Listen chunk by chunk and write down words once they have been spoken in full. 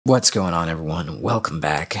What's going on, everyone? Welcome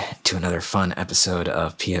back to another fun episode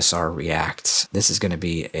of PSR Reacts. This is going to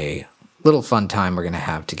be a little fun time we're going to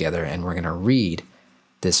have together, and we're going to read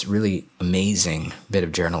this really amazing bit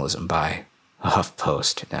of journalism by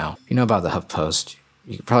HuffPost. Now, if you know about the HuffPost,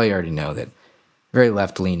 you probably already know that very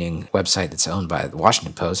left-leaning website that's owned by the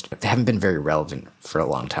Washington Post. They haven't been very relevant for a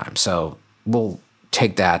long time, so we'll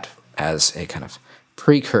take that as a kind of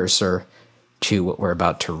precursor to what we're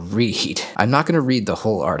about to read. I'm not going to read the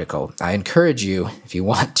whole article. I encourage you, if you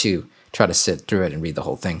want to try to sit through it and read the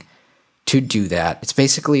whole thing, to do that. It's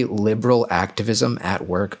basically liberal activism at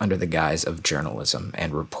work under the guise of journalism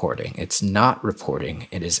and reporting. It's not reporting.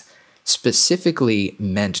 It is specifically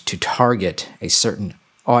meant to target a certain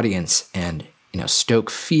audience and,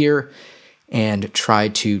 stoke fear and try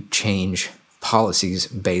to change policies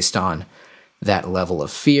based on that level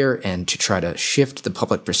of fear and to try to shift the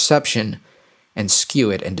public perception and skew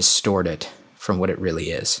it and distort it from what it really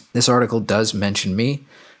is. This article does mention me,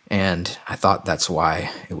 and I thought that's why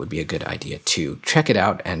it would be a good idea to check it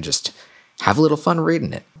out and just have a little fun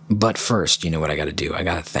reading it. But first, you know what I gotta do? I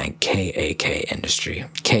gotta thank KAK Industry.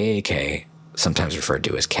 KAK, sometimes referred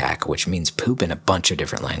to as CAC, which means poop in a bunch of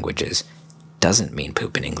different languages, doesn't mean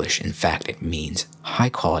poop in English. In fact, it means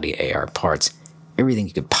high-quality AR parts. Everything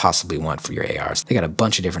you could possibly want for your ARs. They got a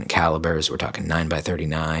bunch of different calibers. We're talking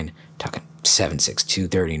 9x39, talking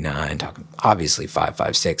 7.62 39, talking obviously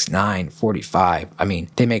 5.56, 9, 45. I mean,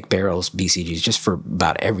 they make barrels, BCGs, just for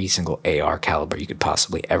about every single AR caliber you could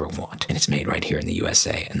possibly ever want. And it's made right here in the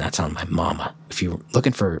USA, and that's on my mama. If you're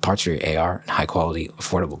looking for parts for your AR and high quality,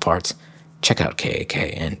 affordable parts, check out KAK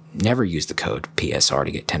and never use the code PSR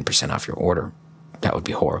to get 10% off your order. That would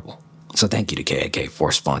be horrible. So thank you to KAK for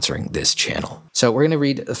sponsoring this channel. So we're going to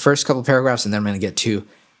read the first couple paragraphs, and then I'm going to get to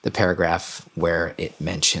the paragraph where it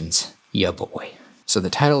mentions ya boy. So the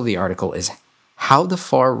title of the article is How the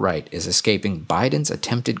Far Right is Escaping Biden's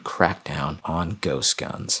Attempted Crackdown on Ghost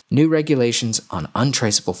Guns. New regulations on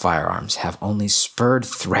untraceable firearms have only spurred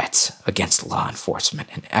threats against law enforcement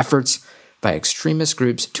and efforts by extremist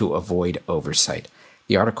groups to avoid oversight.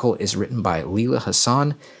 The article is written by Leila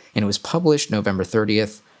Hassan, and it was published November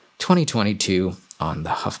 30th, 2022 on the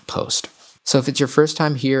HuffPost. So if it's your first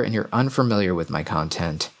time here and you're unfamiliar with my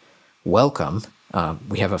content, welcome.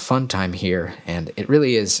 We have a fun time here, and it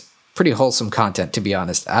really is pretty wholesome content, to be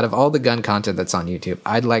honest. Out of all the gun content that's on YouTube,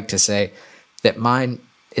 I'd like to say that mine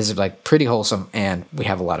is pretty wholesome, and we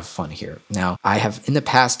have a lot of fun here. Now, I have in the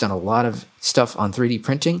past done a lot of stuff on 3D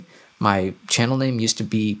printing. My channel name used to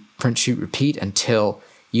be Print, Shoot, Repeat until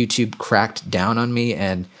YouTube cracked down on me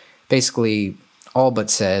and basically all but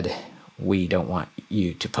said, we don't want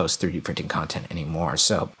you to post 3D printing content anymore.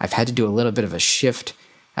 So I've had to do a little bit of a shift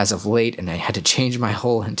as of late, and I had to change my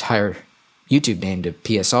whole entire YouTube name to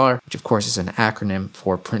PSR, which of course is an acronym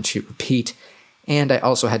for Print, Shoot, Repeat. And I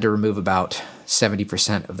also had to remove about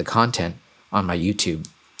 70% of the content on my YouTube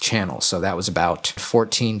channel. So that was about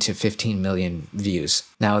 14 to 15 million views.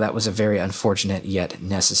 Now that was a very unfortunate yet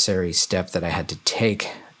necessary step that I had to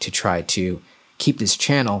take to try to keep this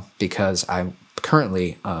channel, because I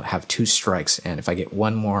currently have 2 strikes, and if I get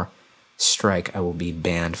one more strike, I will be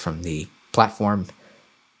banned from the platform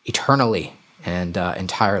eternally and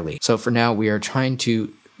entirely. So for now, we are trying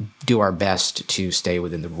to do our best to stay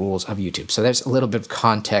within the rules of YouTube. So there's a little bit of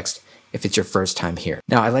context if it's your first time here.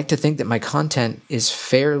 Now, I like to think that my content is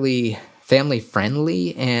fairly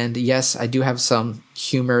family-friendly, and yes, I do have some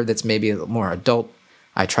humor that's maybe a little more adult.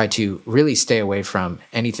 I try to really stay away from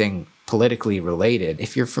anything politically related.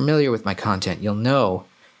 If you're familiar with my content, you'll know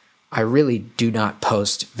I really do not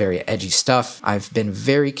post very edgy stuff. I've been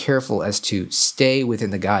very careful as to stay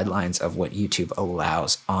within the guidelines of what YouTube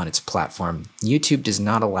allows on its platform. YouTube does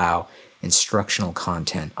not allow instructional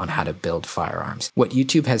content on how to build firearms. What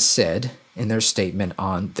YouTube has said in their statement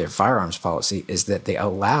on their firearms policy is that they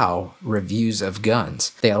allow reviews of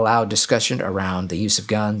guns. They allow discussion around the use of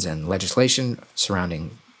guns and legislation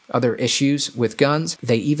surrounding other issues with guns.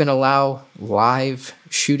 They even allow live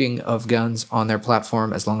shooting of guns on their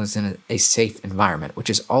platform as long as in a safe environment, which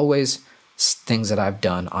is always things that I've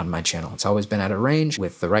done on my channel. It's always been at a range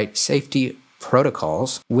with the right safety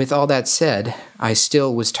protocols. With all that said, I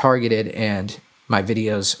still was targeted, and my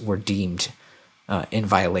videos were deemed in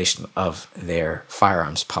violation of their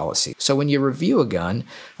firearms policy. So when you review a gun,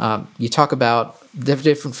 you talk about the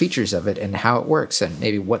different features of it and how it works, and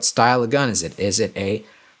maybe what style of gun is it? Is it a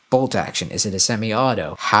bolt action? Is it a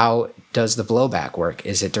semi-auto? How does the blowback work?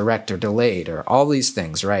 Is it direct or delayed, or all these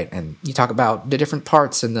things, right? And you talk about the different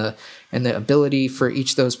parts and the ability for each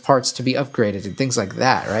of those parts to be upgraded and things like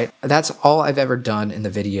that, right? That's all I've ever done in the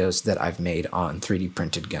videos that I've made on 3D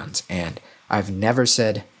printed guns. And I've never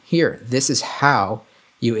said here, this is how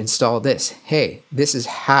you install this. Hey, this is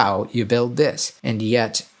how you build this. And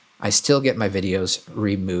yet I still get my videos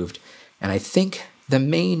removed. And I think the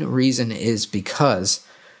main reason is because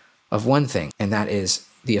of one thing, and that is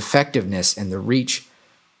the effectiveness and the reach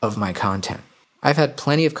of my content. I've had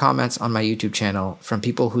plenty of comments on my YouTube channel from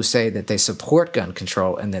people who say that they support gun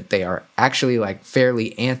control and that they are actually like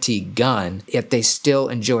fairly anti-gun, yet they still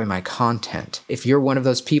enjoy my content. If you're one of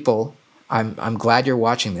those people, I'm glad you're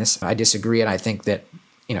watching this. I disagree, and I think that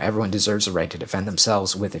everyone deserves the right to defend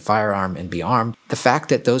themselves with a firearm and be armed. The fact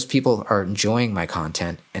that those people are enjoying my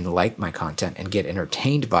content and like my content and get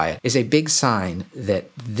entertained by it is a big sign that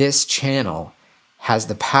this channel has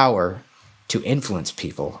the power to influence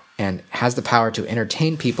people and has the power to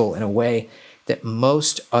entertain people in a way that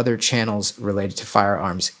most other channels related to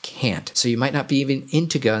firearms can't. So you might not be even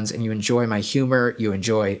into guns and you enjoy my humor, you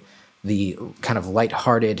enjoy the kind of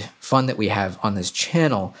lighthearted fun that we have on this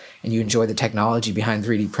channel, and you enjoy the technology behind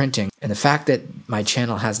 3D printing. And the fact that my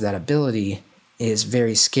channel has that ability is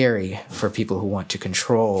very scary for people who want to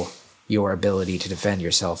control your ability to defend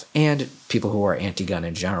yourself, and people who are anti-gun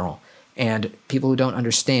in general, and people who don't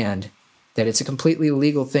understand that it's a completely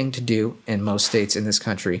legal thing to do in most states in this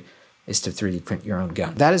country is to 3D print your own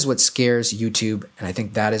gun. That is what scares YouTube, and I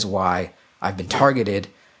think that is why I've been targeted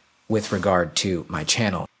with regard to my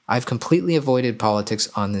channel. I've completely avoided politics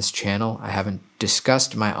on this channel. I haven't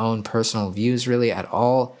discussed my own personal views really at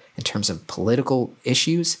all in terms of political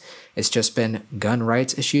issues. It's just been gun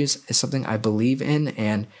rights issues. It's something I believe in,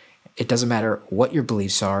 and it doesn't matter what your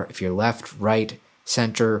beliefs are. If you're left, right,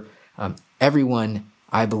 center, everyone,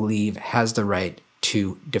 I believe, has the right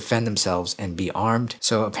to defend themselves and be armed.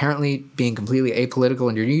 So apparently being completely apolitical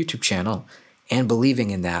in your YouTube channel and believing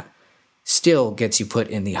in that still gets you put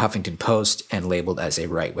in the Huffington Post and labeled as a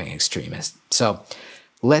right-wing extremist. So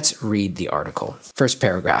let's read the article. First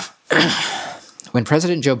paragraph. When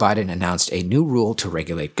President Joe Biden announced a new rule to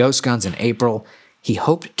regulate ghost guns in April, he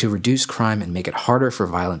hoped to reduce crime and make it harder for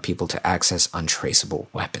violent people to access untraceable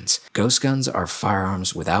weapons. Ghost guns are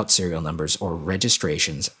firearms without serial numbers or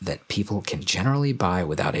registrations that people can generally buy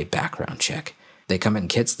without a background check. They come in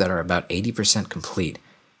kits that are about 80% complete,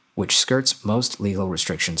 which skirts most legal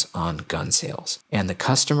restrictions on gun sales. And the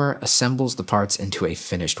customer assembles the parts into a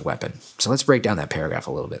finished weapon. So let's break down that paragraph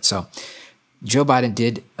a little bit. So Joe Biden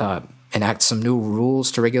did enact some new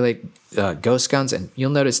rules to regulate ghost guns, and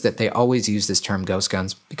you'll notice that they always use this term ghost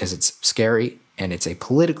guns because it's scary and it's a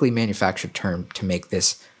politically manufactured term to make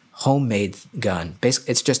this homemade gun.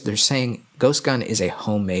 Basically, it's just they're saying ghost gun is a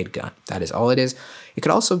homemade gun. That is all it is. It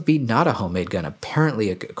could also be not a homemade gun.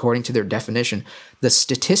 Apparently, according to their definition, the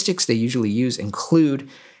statistics they usually use include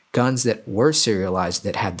guns that were serialized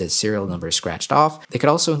that had the serial numbers scratched off. They could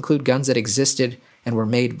also include guns that existed and were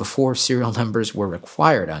made before serial numbers were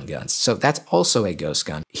required on guns. So that's also a ghost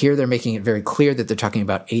gun. Here they're making it very clear that they're talking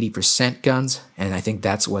about 80% guns, and I think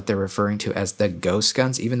that's what they're referring to as the ghost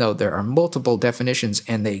guns, even though there are multiple definitions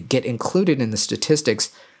and they get included in the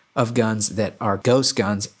statistics of guns that are ghost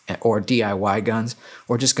guns or DIY guns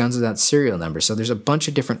or just guns without serial numbers. So there's a bunch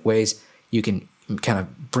of different ways you can kind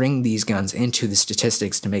of bring these guns into the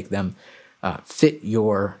statistics to make them fit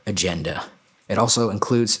your agenda. It also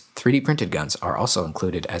includes 3D printed guns are also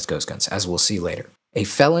included as ghost guns, as we'll see later. A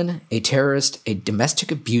felon, a terrorist, a domestic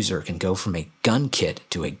abuser can go from a gun kit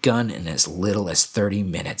to a gun in as little as 30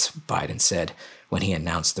 minutes, Biden said when he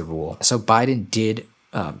announced the rule. So Biden did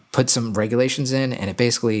put some regulations in, and it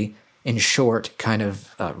basically, in short, kind of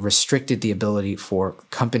restricted the ability for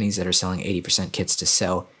companies that are selling 80% kits to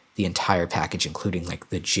sell the entire package, including like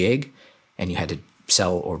the jig, and you had to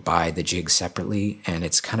sell or buy the jig separately, and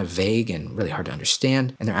it's kind of vague and really hard to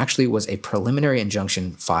understand. And there actually was a preliminary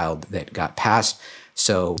injunction filed that got passed,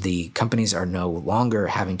 so the companies are no longer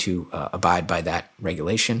having to abide by that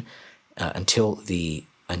regulation until the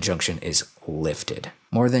injunction is lifted.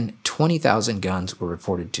 More than 20,000 guns were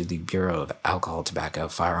reported to the Bureau of Alcohol, Tobacco,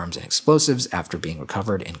 Firearms, and Explosives after being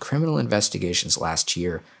recovered in criminal investigations last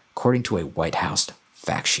year, according to a White House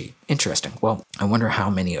fact sheet. Interesting. Well, I wonder how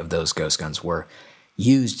many of those ghost guns were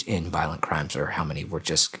used in violent crimes or how many were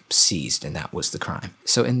just seized and that was the crime.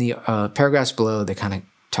 So in the paragraphs below, they kind of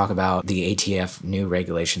talk about the ATF new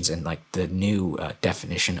regulations and like the new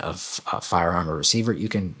definition of firearm or receiver. You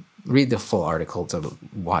can read the full article to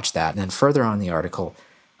watch that. And then further on in the article,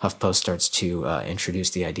 HuffPost starts to introduce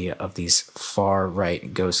the idea of these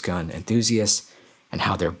far-right ghost gun enthusiasts and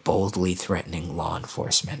how they're boldly threatening law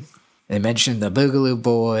enforcement. They mentioned the Boogaloo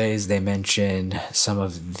Boys. They mentioned some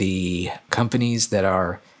of the companies that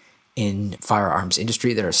are in firearms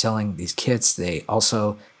industry that are selling these kits. They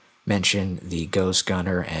also mention the Ghost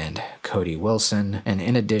Gunner and Cody Wilson. And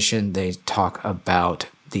in addition, they talk about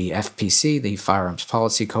the FPC, the Firearms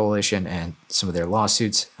Policy Coalition, and some of their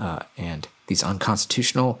lawsuits and these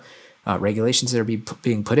unconstitutional regulations that are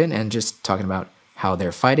being put in, and just talking about how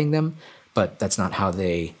they're fighting them. But that's not how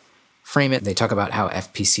they frame it. They talk about how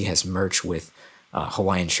FPC has merged with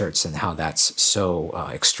Hawaiian shirts and how that's so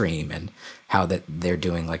extreme, and how that they're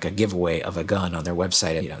doing like a giveaway of a gun on their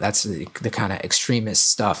website. And, that's the kind of extremist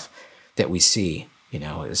stuff that we see,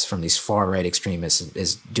 is from these far-right extremists,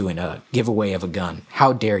 is doing a giveaway of a gun.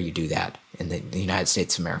 How dare you do that in the United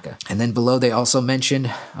States of America? And then below they also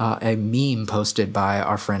mention a meme posted by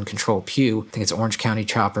our friend Control Pew. I think it's Orange County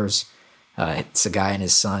Choppers. It's a guy and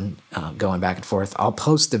his son going back and forth. I'll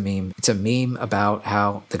post the meme. It's a meme about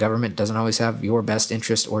how the government doesn't always have your best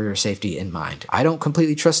interest or your safety in mind. I don't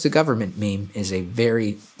completely trust the government meme is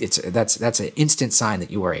that's an instant sign that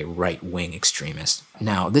you are a right-wing extremist.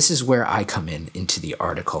 Now, this is where I come into the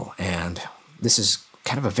article, and this is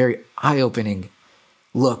kind of a very eye-opening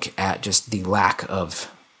look at just the lack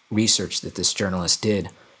of research that this journalist did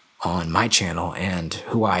on my channel and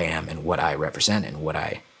who I am and what I represent and what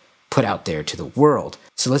I put out there to the world.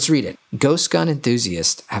 So let's read it. Ghost gun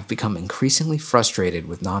enthusiasts have become increasingly frustrated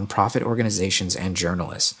with nonprofit organizations and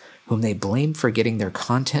journalists, whom they blame for getting their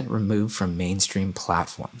content removed from mainstream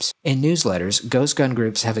platforms. In newsletters, ghost gun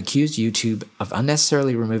groups have accused YouTube of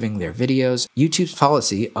unnecessarily removing their videos. YouTube's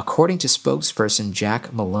policy, according to spokesperson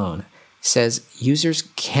Jack Malone, says users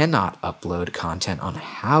cannot upload content on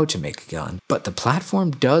how to make a gun, but the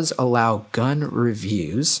platform does allow gun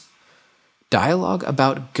reviews, dialogue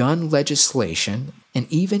about gun legislation, and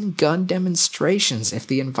even gun demonstrations if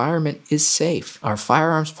the environment is safe. Our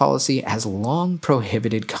firearms policy has long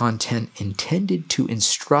prohibited content intended to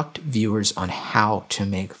instruct viewers on how to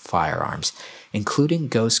make firearms, including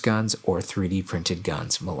ghost guns or 3D printed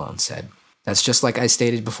guns, Malone said. That's just like I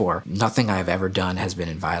stated before. Nothing I've ever done has been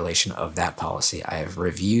in violation of that policy. I have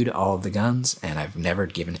reviewed all of the guns, and I've never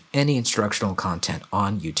given any instructional content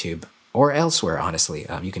on YouTube or elsewhere, honestly.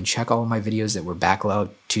 You can check all of my videos that were backlogged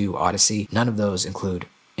to Odyssey. None of those include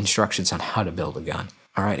instructions on how to build a gun.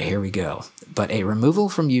 All right, here we go. But a removal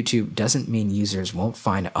from YouTube doesn't mean users won't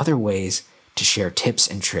find other ways to share tips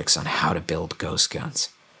and tricks on how to build ghost guns.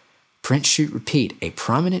 Print, Shoot, Repeat, a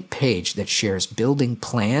prominent page that shares building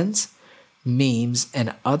plans, memes,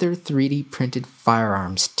 and other 3D printed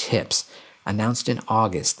firearms tips, announced in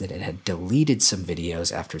August that it had deleted some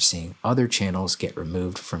videos after seeing other channels get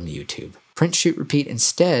removed from YouTube. Print, Shoot, Repeat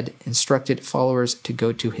instead instructed followers to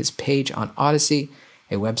go to his page on Odyssey,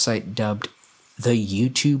 a website dubbed the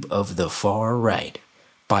YouTube of the far right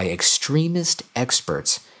by extremist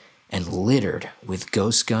experts and littered with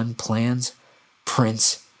ghost gun plans,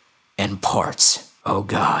 prints, and parts. Oh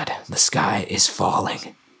God, the sky is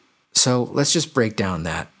falling. So let's just break down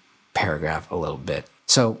that paragraph a little bit.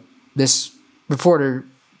 So this reporter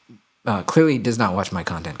clearly does not watch my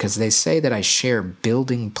content because they say that I share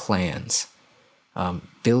building plans.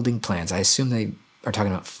 Building plans. I assume they are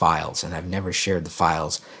talking about files, and I've never shared the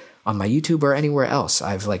files on my YouTube or anywhere else.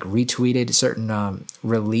 I've retweeted certain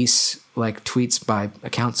release tweets by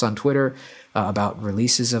accounts on Twitter about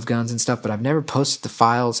releases of guns and stuff, but I've never posted the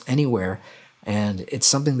files anywhere. And it's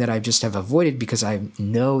something that I just have avoided because I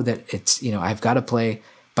know that it's, I've got to play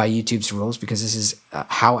by YouTube's rules because this is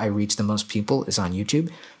how I reach the most people is on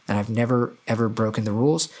YouTube. And I've never, ever broken the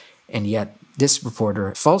rules. And yet this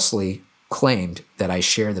reporter falsely claimed that I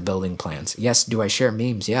share the building plans. Yes, do I share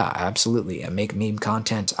memes? Yeah, absolutely. I make meme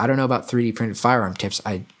content. I don't know about 3D printed firearm tips.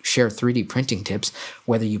 I share 3D printing tips.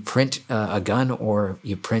 Whether you print a gun or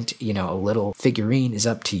you print, a little figurine is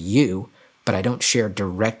up to you. But I don't share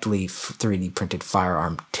directly 3D printed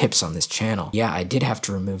firearm tips on this channel. Yeah, I did have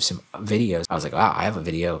to remove some videos. I was like, wow, I have a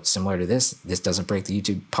video similar to this. This doesn't break the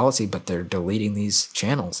YouTube policy, but they're deleting these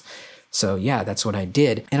channels. So yeah, that's what I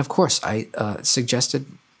did. And of course, I suggested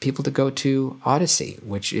people to go to Odyssey,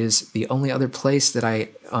 which is the only other place that I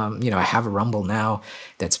have a Rumble now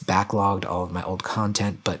that's backlogged all of my old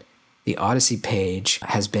content, but the Odyssey page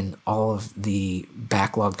has been all of the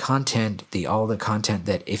backlogged content, all the content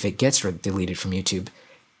that if it gets deleted from YouTube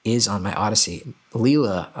is on my Odyssey.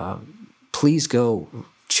 Leela, please go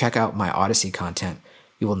check out my Odyssey content.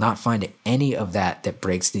 You will not find any of that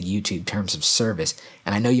breaks the YouTube terms of service.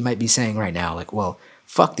 And I know you might be saying right now, well,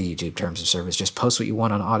 fuck the YouTube terms of service. Just post what you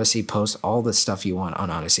want on Odyssey, post all the stuff you want on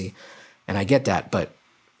Odyssey. And I get that, but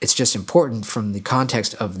it's just important from the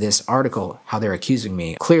context of this article, how they're accusing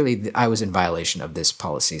me. Clearly, I was in violation of this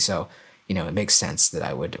policy. So, it makes sense that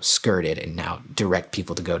I would skirt it and now direct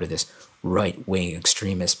people to go to this right-wing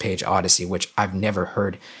extremist page, Odyssey, which I've never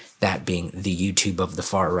heard that being the YouTube of the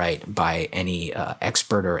far right by any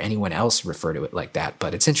expert or anyone else refer to it like that.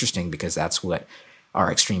 But it's interesting because that's what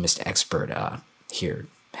our extremist expert here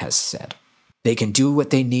has said. They can do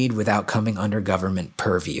what they need without coming under government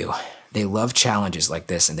purview. They love challenges like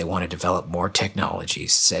this and they want to develop more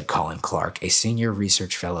technologies, said Colin Clark, a senior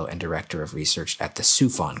research fellow and director of research at the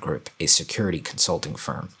Sufon Group, a security consulting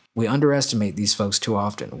firm. We underestimate these folks too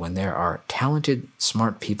often when there are talented,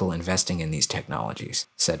 smart people investing in these technologies,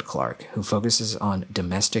 said Clark, who focuses on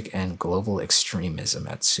domestic and global extremism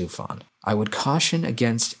at Sufon. I would caution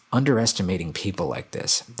against underestimating people like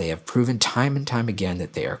this. They have proven time and time again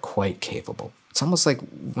that they are quite capable. It's almost like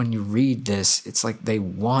when you read this, it's like they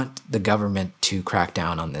want the government to crack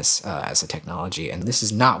down on this as a technology, and this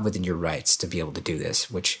is not within your rights to be able to do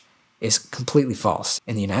this, which is completely false.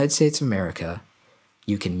 In the United States of America,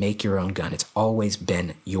 you can make your own gun. It's always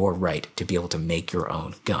been your right to be able to make your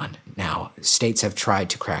own gun. Now, states have tried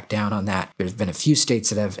to crack down on that. There's been a few states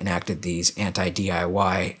that have enacted these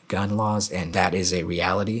anti-DIY gun laws, and that is a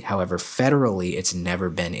reality. However, federally, it's never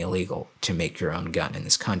been illegal to make your own gun in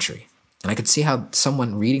this country. And I could see how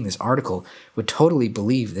someone reading this article would totally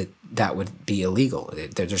believe that that would be illegal.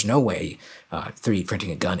 There's no way 3D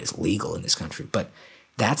printing a gun is legal in this country. But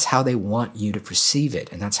that's how they want you to perceive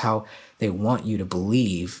it. And that's how they want you to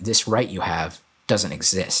believe this right you have doesn't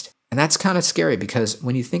exist. And that's kind of scary because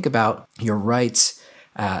when you think about your rights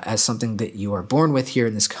as something that you are born with here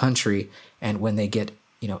in this country, and when they get,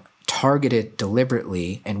 targeted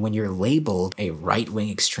deliberately, and when you're labeled a right-wing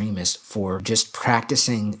extremist for just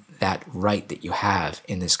practicing that right that you have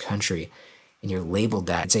in this country, and you're labeled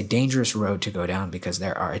that, it's a dangerous road to go down because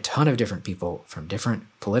there are a ton of different people from different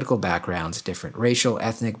political backgrounds, different racial,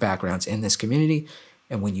 ethnic backgrounds in this community.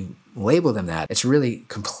 And when you label them that, it's really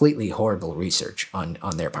completely horrible research on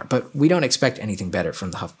their part. But we don't expect anything better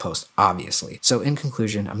from the HuffPost, obviously. So in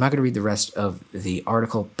conclusion, I'm not going to read the rest of the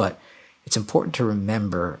article, but it's important to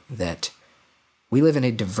remember that we live in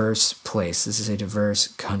a diverse place. This is a diverse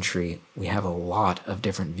country. We have a lot of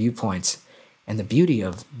different viewpoints. And the beauty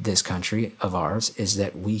of this country, of ours, is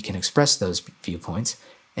that we can express those viewpoints.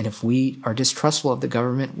 And if we are distrustful of the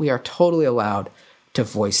government, we are totally allowed to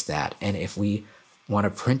voice that. And if we want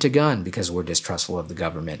to print a gun because we're distrustful of the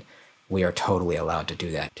government, we are totally allowed to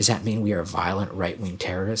do that. Does that mean we are violent right-wing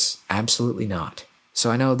terrorists? Absolutely not. So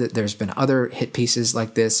I know that there's been other hit pieces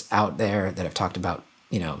like this out there that have talked about,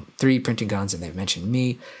 3D printing guns, and they've mentioned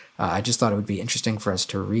me. I just thought it would be interesting for us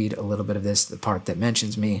to read a little bit of this, the part that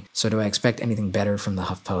mentions me. So do I expect anything better from the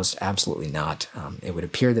HuffPost? Absolutely not. It would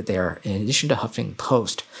appear that they are, in addition to huffing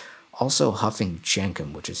post, also huffing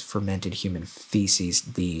jenkem, which is fermented human feces.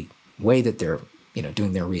 The way that they're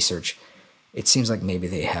doing their research, it seems like maybe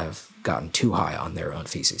they have gotten too high on their own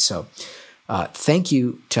feces. So thank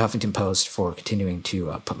you to Huffington Post for continuing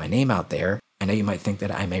to put my name out there. I know you might think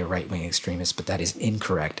that I'm a right-wing extremist, but that is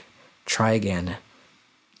incorrect. Try again,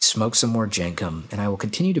 smoke some more jenkem, and I will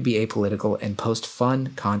continue to be apolitical and post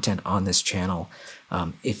fun content on this channel.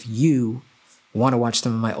 If you want to watch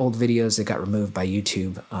some of my old videos that got removed by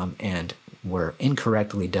YouTube and were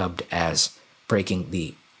incorrectly dubbed as breaking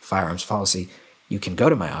the firearms policy, you can go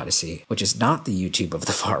to my Odyssey, which is not the YouTube of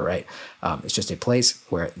the far right. It's just a place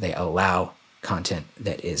where they allow content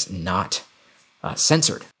that is not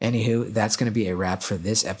censored. Anywho, that's going to be a wrap for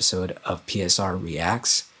this episode of PSR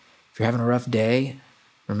Reacts. If you're having a rough day,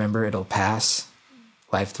 remember it'll pass.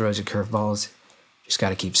 Life throws you curveballs. Just got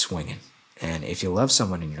to keep swinging. And if you love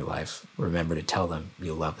someone in your life, remember to tell them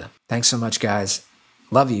you love them. Thanks so much, guys.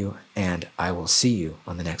 Love you, and I will see you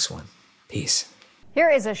on the next one. Peace. Here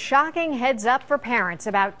is a shocking heads up for parents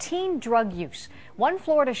about teen drug use. One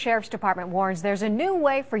Florida Sheriff's Department warns there's a new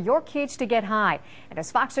way for your kids to get high. And as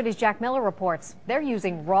Fox 30's Jack Miller reports, they're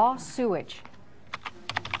using raw sewage.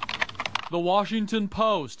 The Washington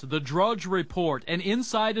Post, the Drudge Report, and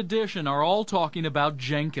Inside Edition are all talking about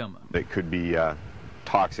jenkem. It could be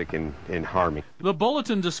toxic and harming. The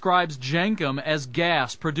bulletin describes jenkem as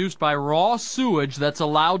gas produced by raw sewage that's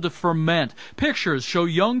allowed to ferment. Pictures show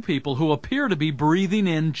young people who appear to be breathing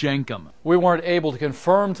in jenkem. We weren't able to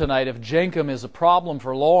confirm tonight if jenkem is a problem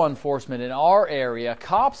for law enforcement in our area.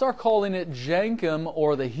 Cops are calling it jenkem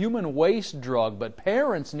or the human waste drug, but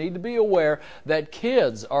parents need to be aware that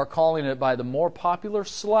kids are calling it by the more popular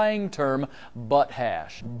slang term, butt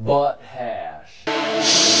hash. Butt hash.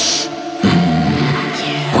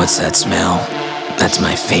 What's that smell? That's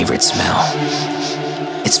my favorite smell.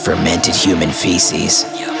 It's fermented human feces.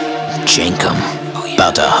 Jenkem.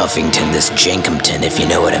 About to Huffington this Jenkumton, if you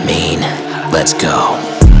know what I mean. Let's go.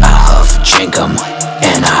 I huff jenkem,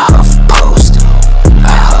 and I huff post.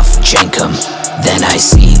 I huff jenkem, then I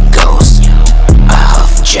see ghosts. I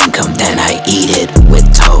huff jenkem.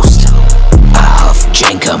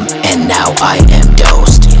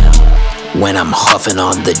 When I'm huffing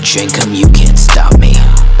on the Jenkum, you can't stop me.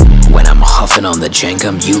 When I'm huffing on the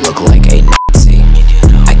Jenkum, you look like a Nazi.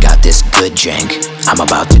 I got this good jank, I'm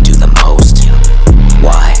about to do the most.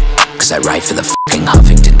 Why? Cause I write for the fucking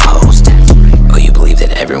Huffington Post. Oh, you believe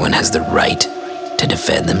that everyone has the right to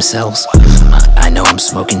defend themselves? I know I'm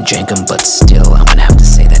smoking Jenkum, but still, I'm gonna have to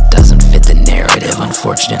say that doesn't fit the narrative,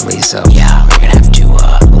 unfortunately. So yeah, we're gonna have to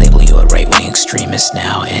label you a right-wing extremist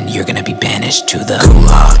now, and you're gonna be banished to the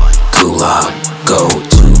gulag. Gulag, go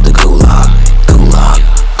to the gulag. Gulag,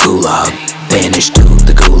 gulag, banished to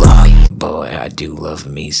the gulag. Boy, I do love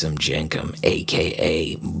me some Jenkum,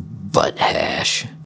 aka butt hash.